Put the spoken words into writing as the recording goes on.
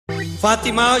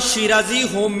Fatima Shirazi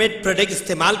homemade product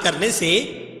इस्तेमाल करने से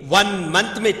 1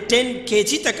 मंथ में 10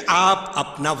 kg तक आप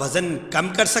अपना वजन कम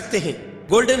कर सकते हैं।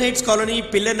 Golden Heights colony,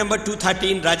 pillar number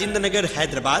 213, Rajendra Nagar,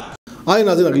 Hyderabad. आइए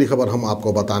नाज़रीन, अगली खबर हम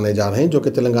आपको बताने जा रहे हैं जो कि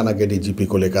तेलंगाना के डीजीपी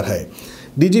को लेकर है।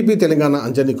 डीजीपी तेलंगाना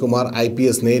अंजनी कुमार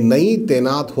IPS ने नई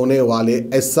तैनात होने वाले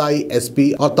SI, SP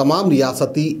और तमाम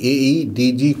रियासती AE,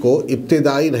 DG को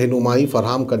इब्तदाई रहनुमाई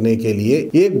फराहम करने के लिए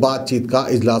एक बातचीत का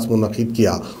इजलास मुनक़िद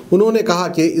किया। उन्होंने कहा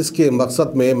कि इसके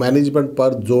मकसद में मैनेजमेंट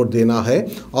पर जोर देना है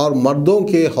और मर्दों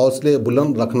के हौसले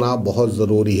बुलंद रखना बहुत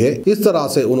ज़रूरी है। इस तरह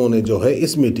से उन्होंने जो है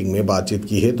इस मीटिंग में बातचीत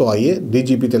की है। तो आइए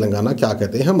डीजीपी तेलंगाना क्या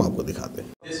कहते हैं हम आपको दिखाते हैं।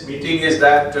 This meeting is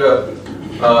that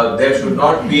there should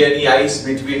not be any ice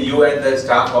between you and the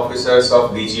staff officers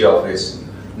of DG office.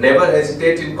 Never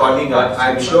hesitate in calling us. I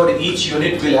am sure each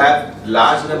unit will have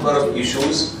large number of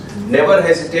issues. Never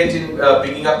hesitate in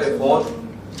picking up a phone,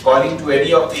 calling to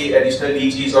any of the additional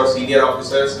DGs or senior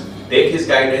officers. Take his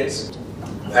guidance.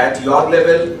 At your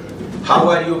level, how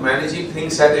are you managing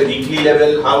things at a weekly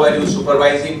level? How are you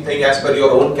supervising things as per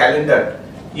your own calendar?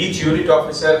 Each unit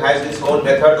officer has his own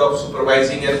method of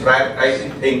supervising and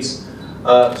prioritizing things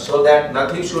so that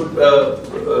nothing should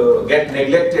get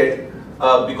neglected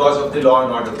because of the law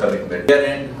and order commitment.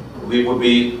 Here we would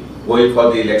be going for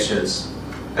the elections,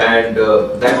 and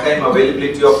that time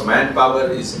availability of manpower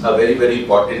is a very, very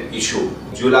important issue.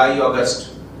 July, August,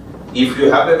 if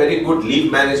you have a very good leave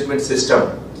management system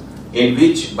in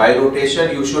which by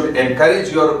rotation you should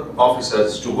encourage your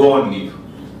officers to go on leave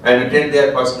and attend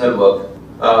their personal work.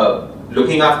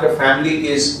 Looking after family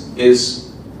is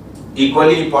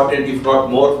equally important, if not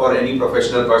more, for any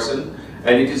professional person,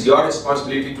 and it is your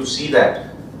responsibility to see that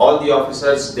all the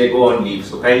officers they go on leave.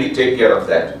 So kindly take care of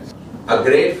that. A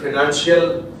great financial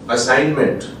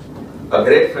assignment, a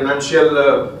great financial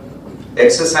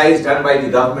exercise done by the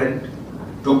government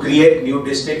to create new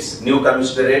districts, new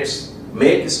commissionerates,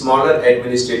 make smaller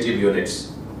administrative units.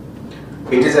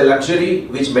 It is a luxury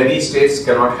which many states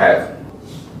cannot have.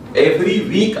 Every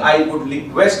week I would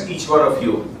request each one of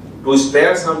you to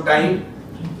spare some time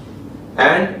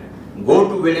and go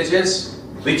to villages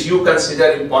which you consider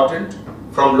important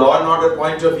from law and order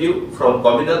point of view, from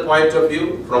communal point of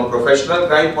view, from professional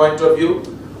crime point of view,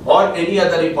 or any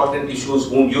other important issues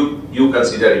whom you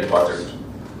consider important.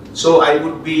 So I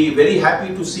would be very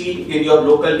happy to see in your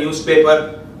local newspaper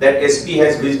that SP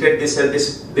has visited this and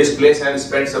this place and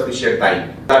spent sufficient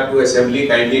time. To assembly,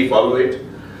 kindly follow it.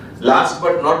 Last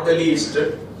but not the least,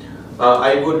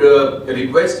 I would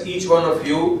request each one of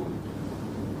you,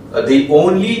 the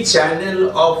only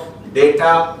channel of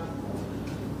data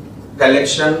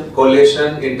collection,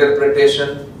 collation,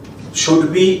 interpretation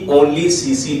should be only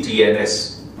CCTNS.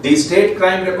 The State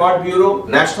Crime Record Bureau,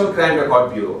 National Crime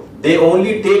Record Bureau, they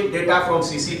only take data from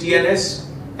CCTNS,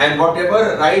 and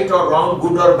whatever right or wrong,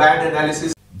 good or bad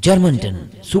analysis.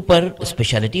 Germantown Super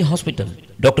Speciality Hospital,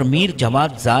 Dr. Mir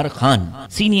Jawad Zar Khan,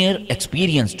 Senior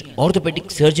Experienced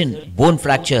Orthopedic Surgeon, Bone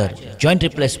Fracture, Joint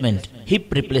Replacement,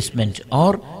 Hip Replacement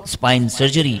और Spine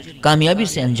Surgery कामयाबी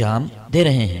से अंजाम दे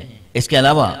रहे हैं। इसके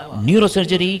अलावा neuro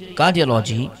surgery,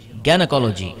 cardiology,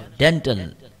 गैनाकोलॉजी, dental,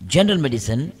 general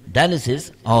medicine,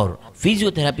 dialysis और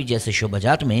physiotherapy जैसे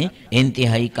शोबाजात में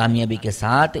इंतहाई कामयाबी के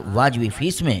साथ वाजबी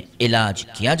फीस में इलाज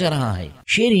किया जा रहा है।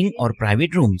 शेयरिंग और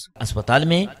प्राइवेट रूम्स, अस्पताल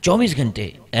में 24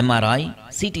 घंटे MRI,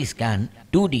 CT scan,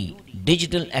 2D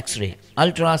digital x ray,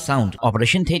 ultrasound,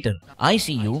 operation theatre,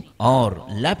 ICU और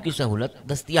लैब की सहूलत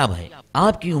दस्तयाब है।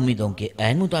 आपकी उम्मीदों के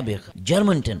ऐन मुताबिक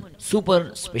Germanton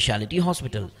super speciality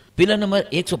hospital, pillar number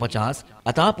 150,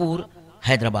 Attapur,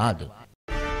 Hyderabad.